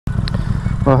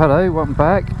Well, hello, welcome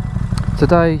back.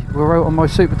 Today we're out on my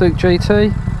Superduke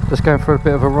GT, just going for a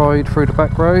bit of a ride through the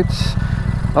back roads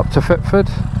up to Thetford,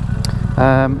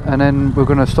 and then we're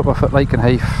going to stop off at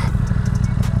Lakenheath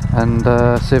and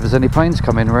see if there's any planes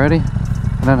coming really,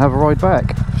 and then have a ride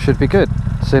back. Should be good.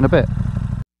 See you in a bit.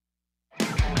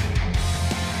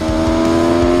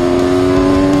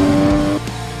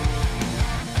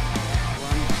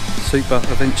 Super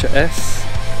Adventure S.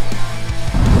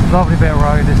 Lovely bit of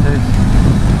road this is.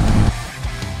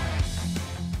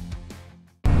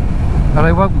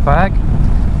 Hello, welcome back.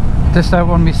 Just out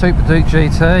on my Superduke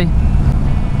GT.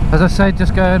 As I said,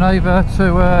 just going over to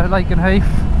Lakenheath.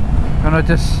 Gonna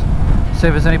just see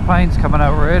if there's any planes coming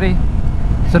out really.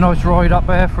 It's a nice ride up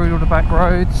there through all the back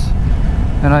roads.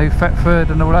 You know,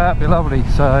 Thetford and all that, be lovely.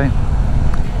 So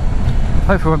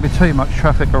hopefully won't be too much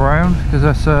traffic around because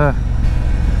that's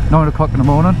 9 o'clock in the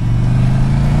morning.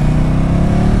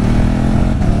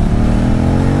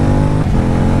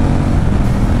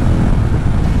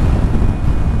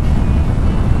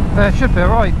 It should be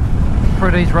alright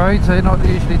through these roads, they're not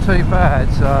usually too bad,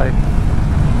 so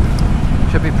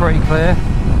should be pretty clear.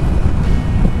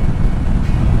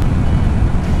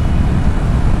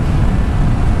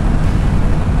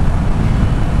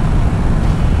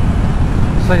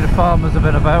 See the farmers have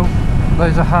been about,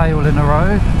 loads of hail in the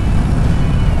road.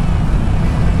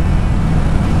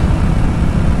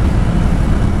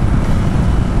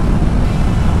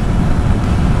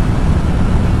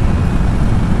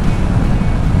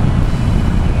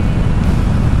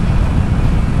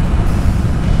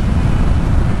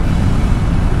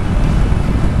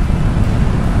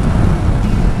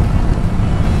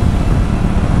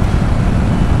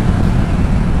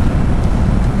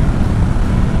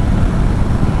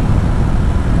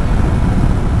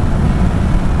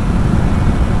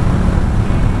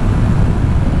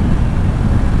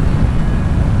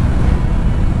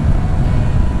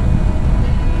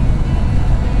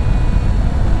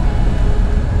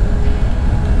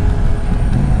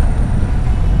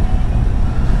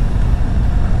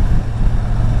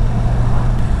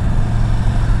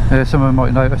 Yeah, someone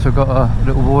might notice I've got a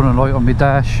little warning light on my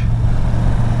dash,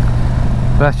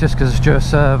 but that's just because it's due a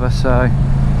service, so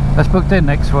that's booked in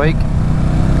next week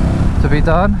to be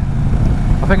done.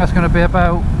 I think that's going to be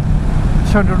about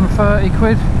 230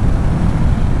 quid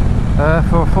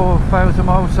for a 4,000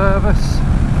 mile service.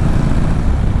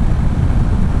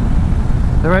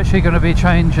 They're actually going to be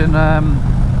changing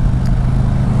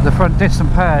the front disc and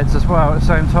pads as well at the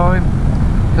same time,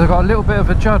 because I've got a little bit of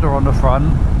a judder on the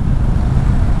front.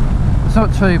 It's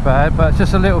not too bad, but it's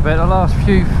just a little bit, the last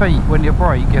few feet when you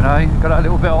brake, you know, got that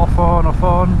little bit off on.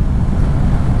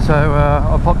 So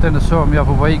I popped in and saw them the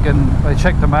other week and they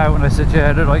checked them out and they said,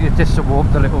 yeah, look like your discs are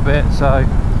warped a little bit. So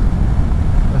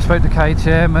I spoke to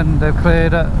KTM and they've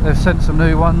cleared it, they've sent some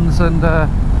new ones, and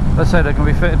they said they're going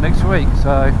to be fitted next week.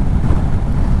 So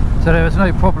there was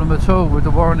no problem at all with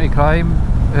the warranty claim,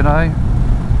 you know,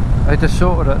 they just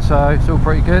sorted it, so it's all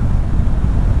pretty good.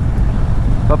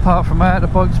 But apart from that, the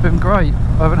bike's been great.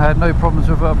 I haven't had no problems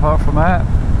with it apart from that.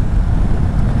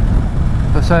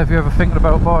 But so if you're ever thinking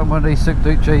about buying one of these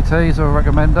Superduke GTs, I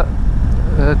recommend it.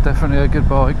 Definitely a good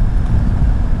bike.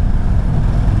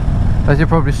 As you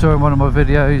probably saw in one of my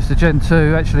videos, the Gen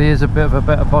 2 actually is a bit of a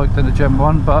better bike than the Gen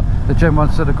 1, but the Gen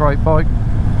 1's still a great bike.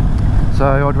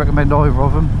 So I'd recommend either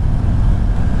of them.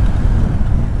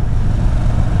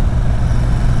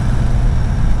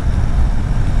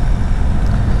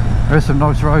 There's some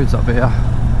nice roads up here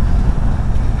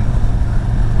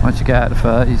once you get out of the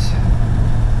 30s.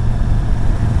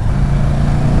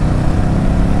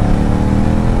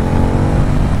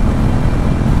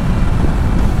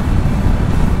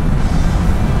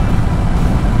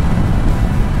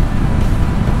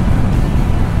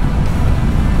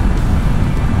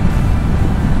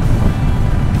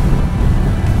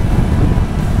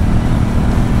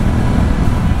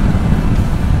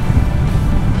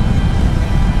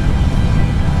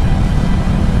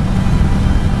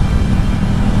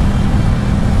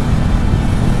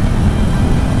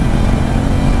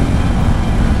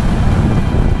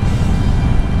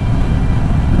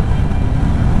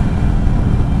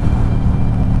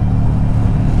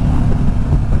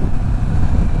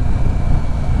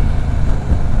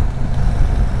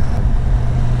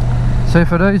 So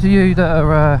for those of you that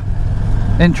are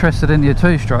interested in your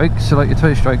two-strokes, so like your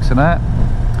two-strokes and that,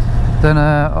 then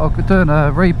I'm doing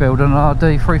a rebuild on an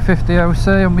RD 350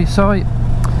 LC on my site.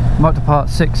 I'm up to part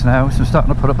 6 now, so I'm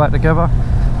starting to put it back together.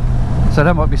 So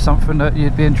that might be something that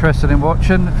you'd be interested in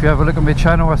watching. If you have a look at my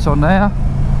channel, it's on there.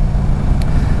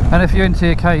 And if you're into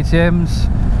your KTMs,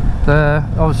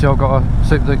 obviously I've got a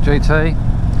Superduke GT,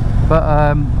 but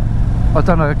I've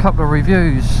done a couple of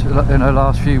reviews in the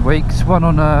last few weeks, one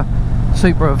on a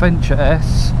Super Adventure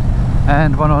S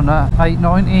and one on a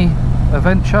 890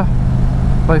 Adventure,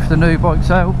 both the new bikes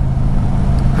out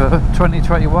for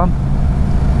 2021,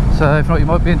 so if not you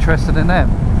might be interested in them.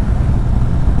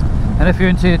 And if you're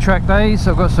into your track days,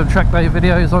 I've got some track day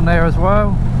videos on there as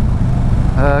well.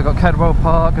 I've got Cadwell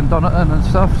Park and Donington and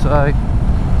stuff,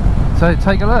 so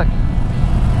take a look.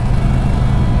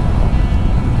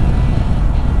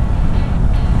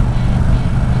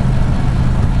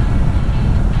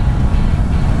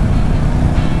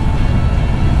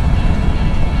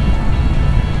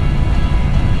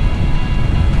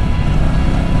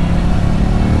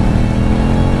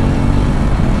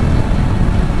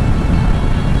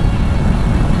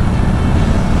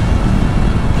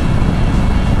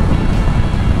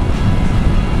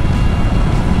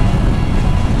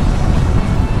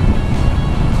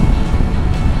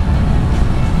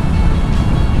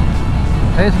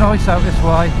 It's nice out this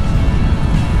way.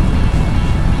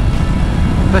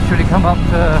 Literally come up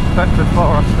to Bedford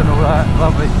Forest and all that,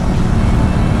 lovely.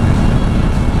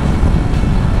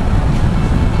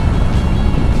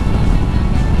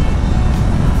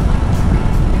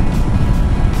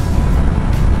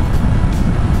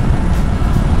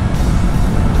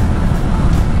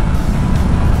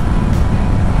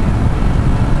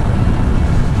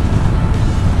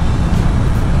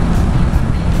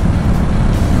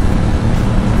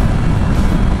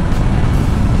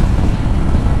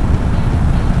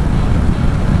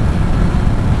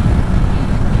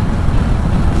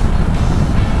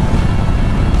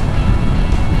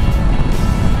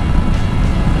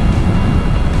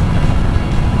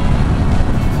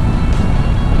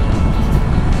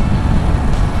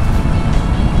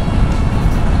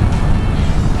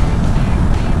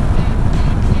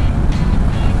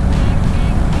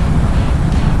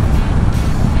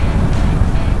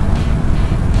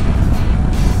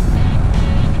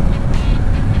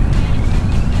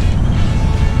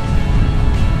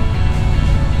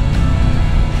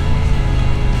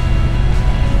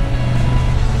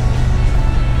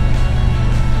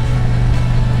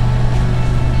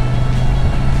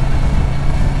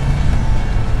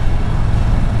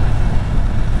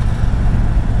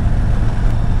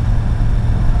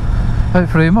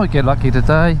 Hopefully we might get lucky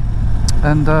today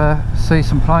and see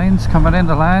some planes coming in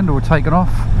to land or taking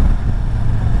off.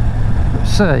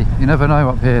 Let's see, you never know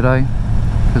up here though,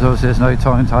 because obviously there's no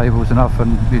timetables enough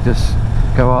and you just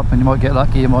go up and you might get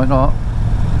lucky, you might not.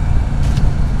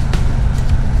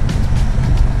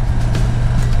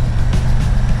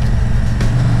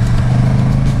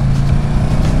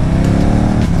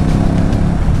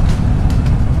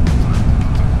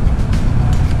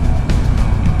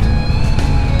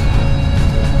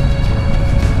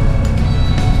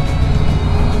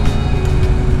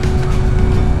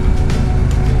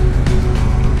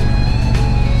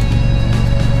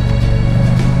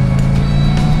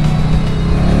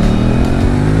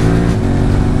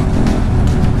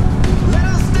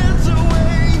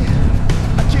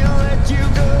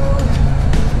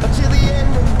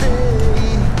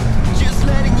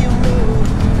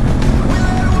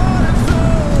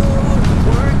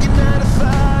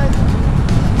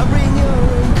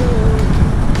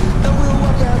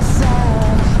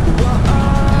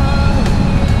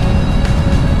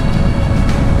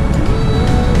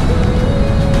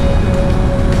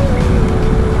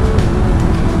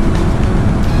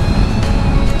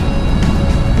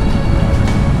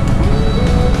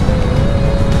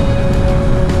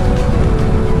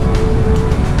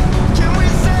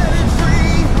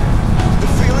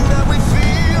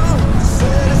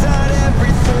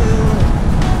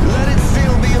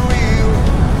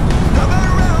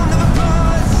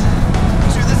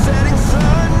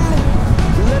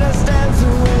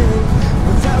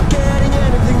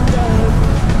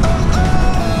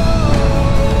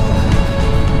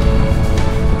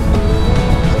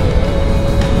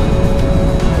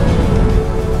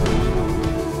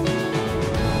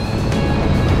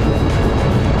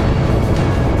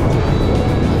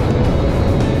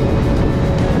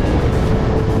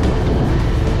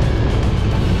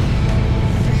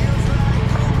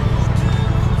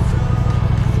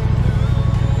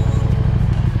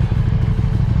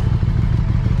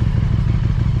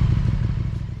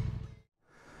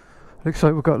 Looks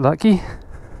like we got lucky.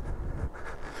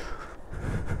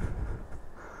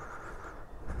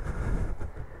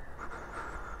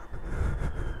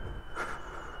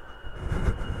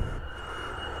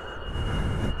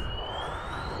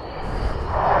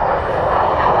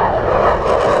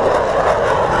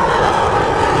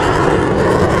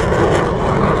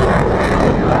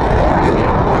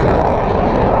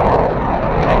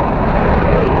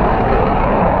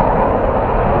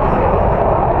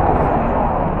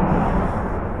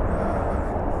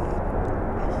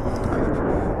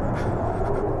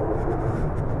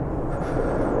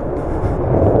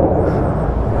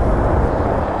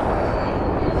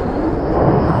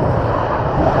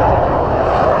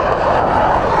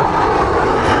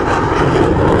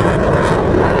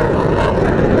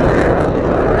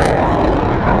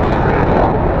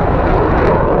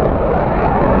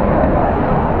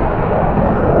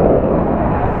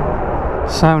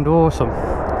 Sound awesome.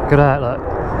 Look at that, look.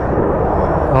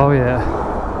 Oh yeah.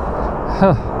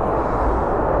 Huh.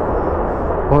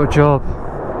 What a job.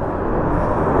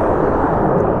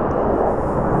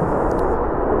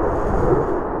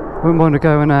 Wouldn't want to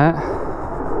go in that.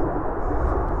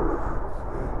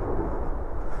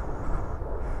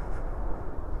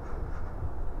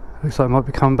 Looks like it might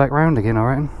be coming back round again, I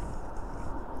reckon.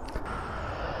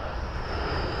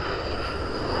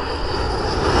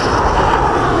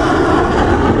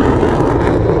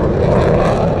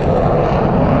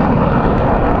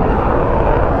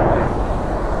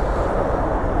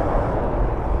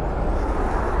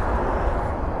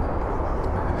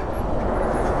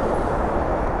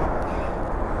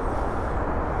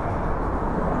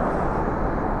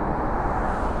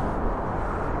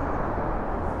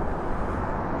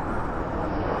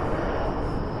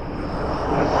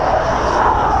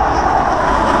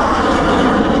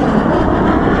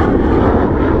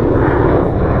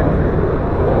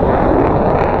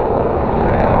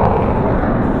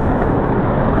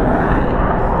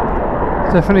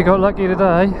 Definitely got lucky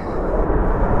today.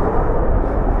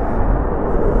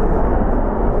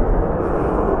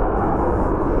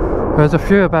 There's a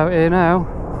few about here now.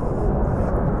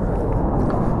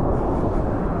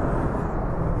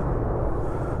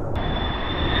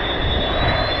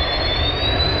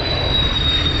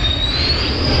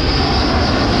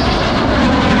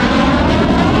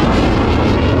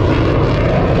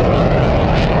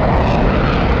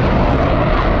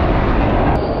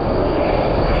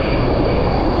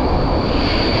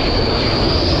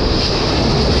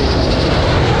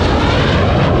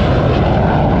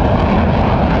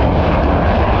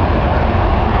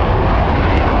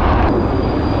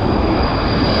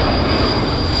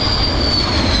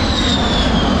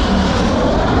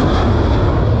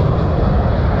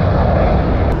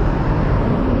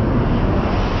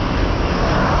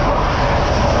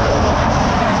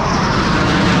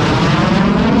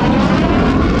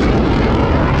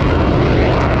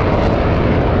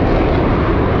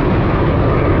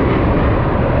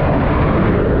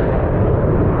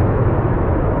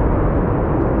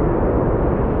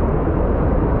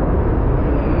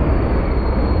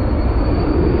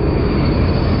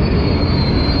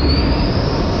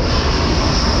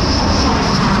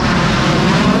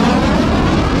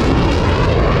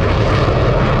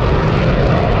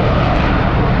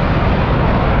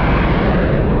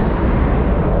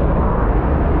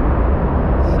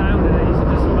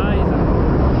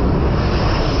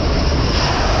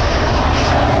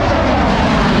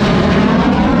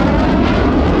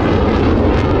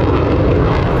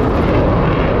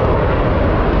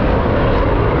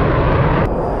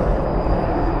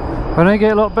 I don't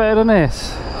get a lot better than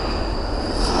this.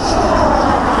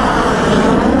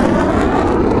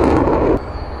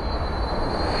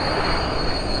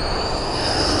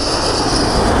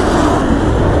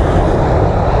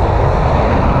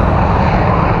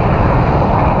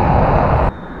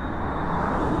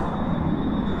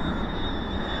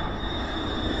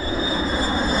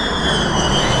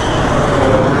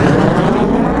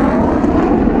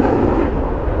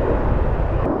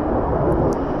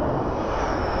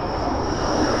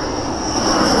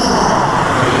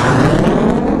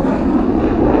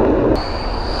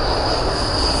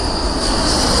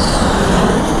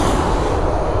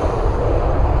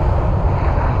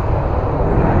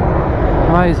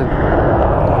 Amazing.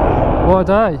 What a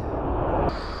day.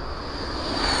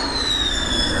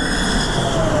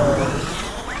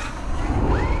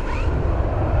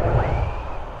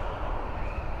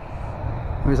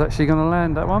 Who's actually going to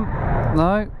land that one?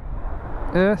 No.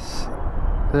 Yes.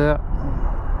 Yeah.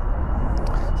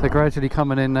 So gradually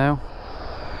coming in now.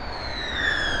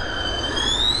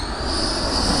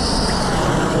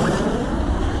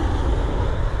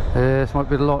 Yeah, this might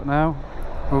be the lot now.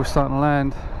 All starting to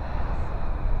land.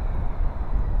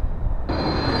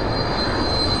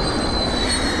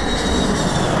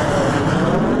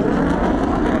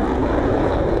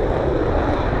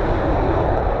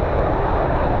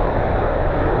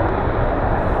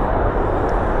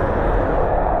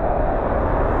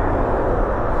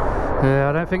 Yeah,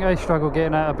 I don't think they struggle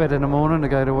getting out of bed in the morning to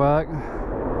go to work.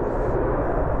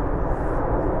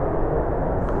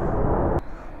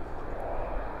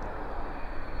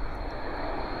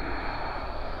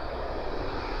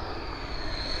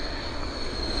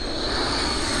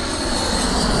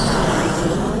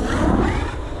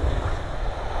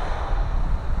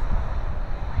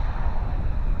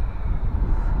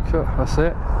 Sure, that's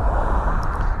it.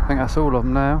 I think that's all of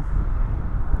them now.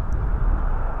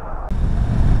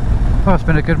 Well, it's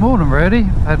been a good morning really.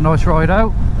 Had a nice ride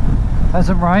out.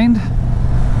 Hasn't rained,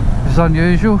 which is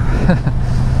unusual.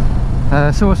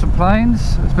 Saw some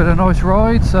planes. It's been a nice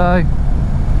ride, so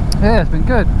yeah, it's been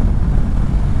good.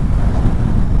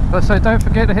 So don't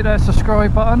forget to hit that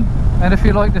subscribe button, and if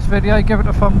you like this video, give it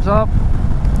a thumbs up,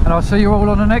 and I'll see you all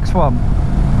on the next one.